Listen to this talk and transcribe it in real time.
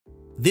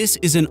This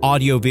is an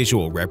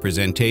audiovisual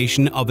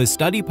representation of a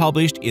study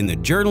published in the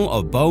Journal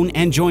of Bone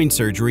and Joint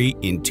Surgery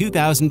in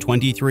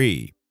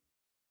 2023.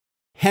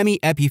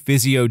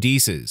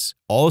 Hemiepiphysiodesis,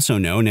 also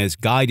known as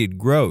guided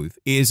growth,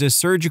 is a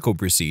surgical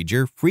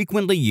procedure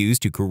frequently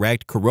used to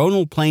correct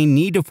coronal-plane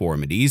knee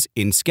deformities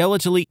in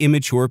skeletally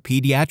immature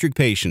pediatric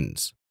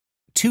patients.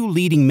 Two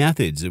leading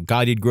methods of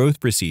guided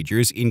growth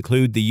procedures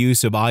include the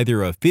use of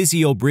either a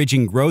physial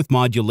bridging growth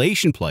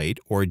modulation plate,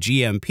 or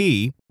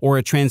GMP, or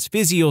a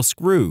transphyseal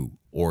screw,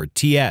 or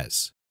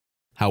TS.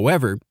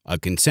 However, a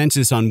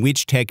consensus on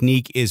which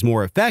technique is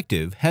more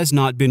effective has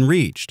not been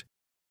reached.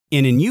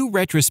 In a new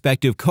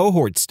retrospective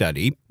cohort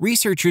study,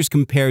 researchers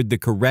compared the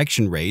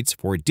correction rates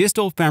for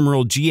distal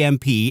femoral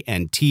GMP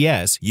and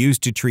TS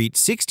used to treat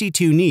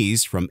 62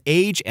 knees from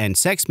age and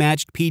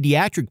sex-matched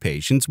pediatric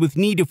patients with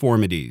knee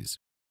deformities.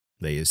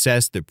 They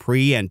assessed the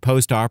pre- and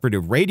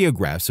post-operative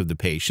radiographs of the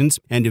patients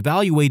and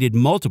evaluated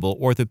multiple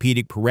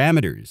orthopedic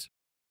parameters.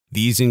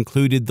 These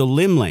included the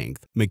limb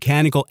length,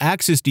 mechanical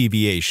axis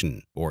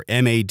deviation, or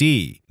MAD,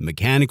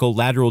 mechanical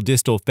lateral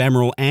distal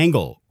femoral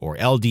angle, or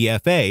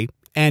LDFA,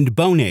 and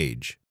bone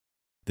age.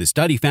 The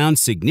study found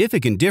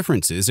significant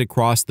differences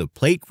across the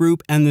plate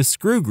group and the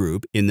screw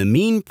group in the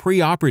mean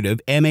preoperative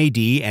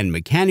MAD and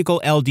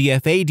mechanical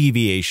LDFA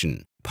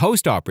deviation,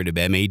 postoperative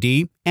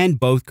MAD,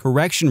 and both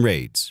correction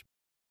rates.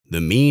 The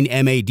mean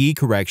MAD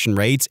correction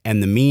rates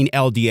and the mean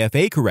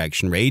LDFA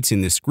correction rates in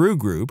the screw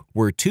group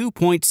were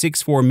 2.64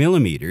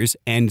 mm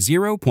and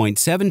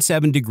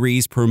 0.77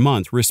 degrees per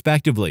month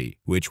respectively,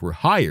 which were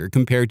higher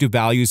compared to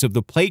values of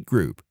the plate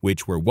group,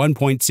 which were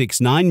 1.69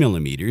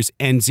 mm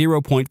and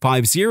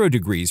 0.50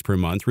 degrees per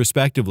month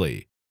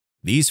respectively.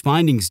 These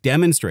findings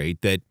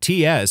demonstrate that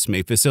TS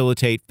may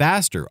facilitate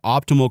faster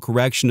optimal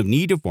correction of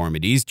knee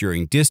deformities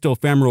during distal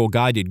femoral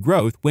guided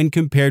growth when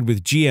compared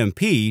with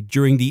GMP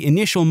during the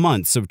initial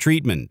months of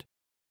treatment.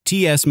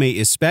 TS may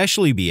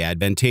especially be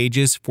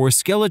advantageous for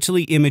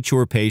skeletally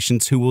immature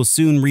patients who will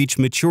soon reach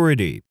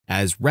maturity,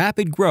 as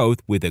rapid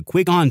growth with a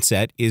quick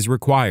onset is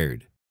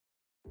required.